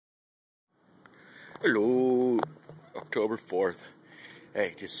Hello, October 4th.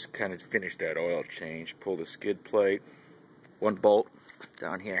 Hey, just kind of finished that oil change. Pull the skid plate, one bolt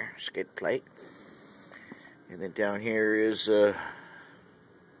down here, skid plate. And then down here is,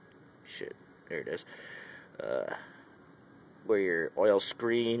 shit, there it is. Where your oil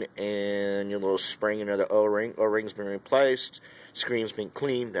screen and your little spring into the O-ring. O-ring's been replaced, screen's been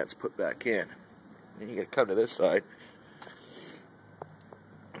cleaned, that's put back in. Then you gotta come to this side.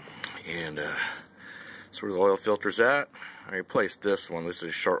 And, that's where the oil filter's at. I replaced this one. This is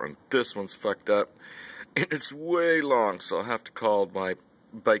a short one. This one's fucked up. And it's way long, so I'll have to call my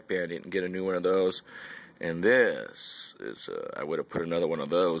bike bandit and get a new one of those. And this is, I would have put another one of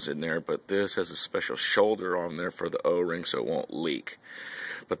those in there, but this has a special shoulder on there for the O-ring so it won't leak.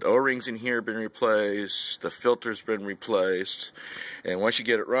 But the O-rings in here have been replaced. The filter's been replaced. And once you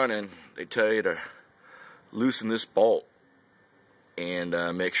get it running, they tell you to loosen this bolt. And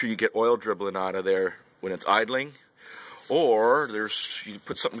make sure you get oil dribbling out of there when it's idling, or you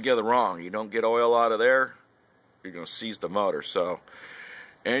put something together wrong. You don't get oil out of there, you're going to seize the motor. So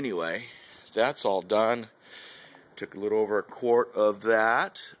anyway, that's all done. Took a little over a quart of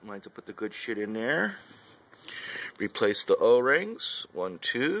that. Might have put the good shit in there. Replaced the O-rings, 1,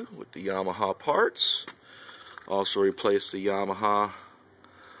 2, with the Yamaha parts. Also replaced the Yamaha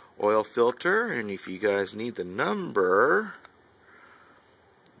oil filter. And if you guys need the number,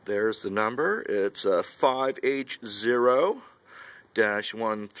 there's the number. It's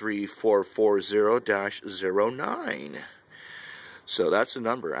 5H0-13440-09. So that's the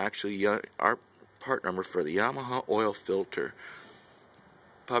number. Actually, our part number for the Yamaha oil filter.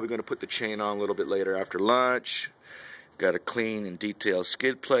 Probably going to put the chain on a little bit later after lunch. Got a clean and detailed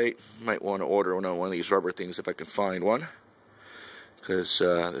skid plate. Might want to order one of these rubber things if I can find one, because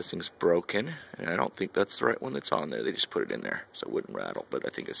this thing's broken, and I don't think that's the right one that's on there. They just put it in there so it wouldn't rattle, but I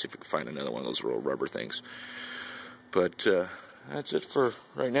think I'll see if we can find another one of those little rubber things. But that's it for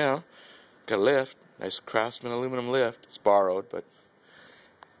right now. Got a lift, nice Craftsman aluminum lift. It's borrowed, but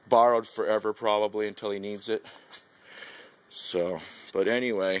borrowed forever probably until he needs it. So, but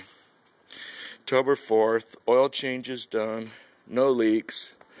anyway, October 4th, oil change is done, no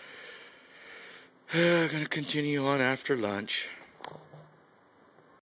leaks. I'm going to continue on after lunch.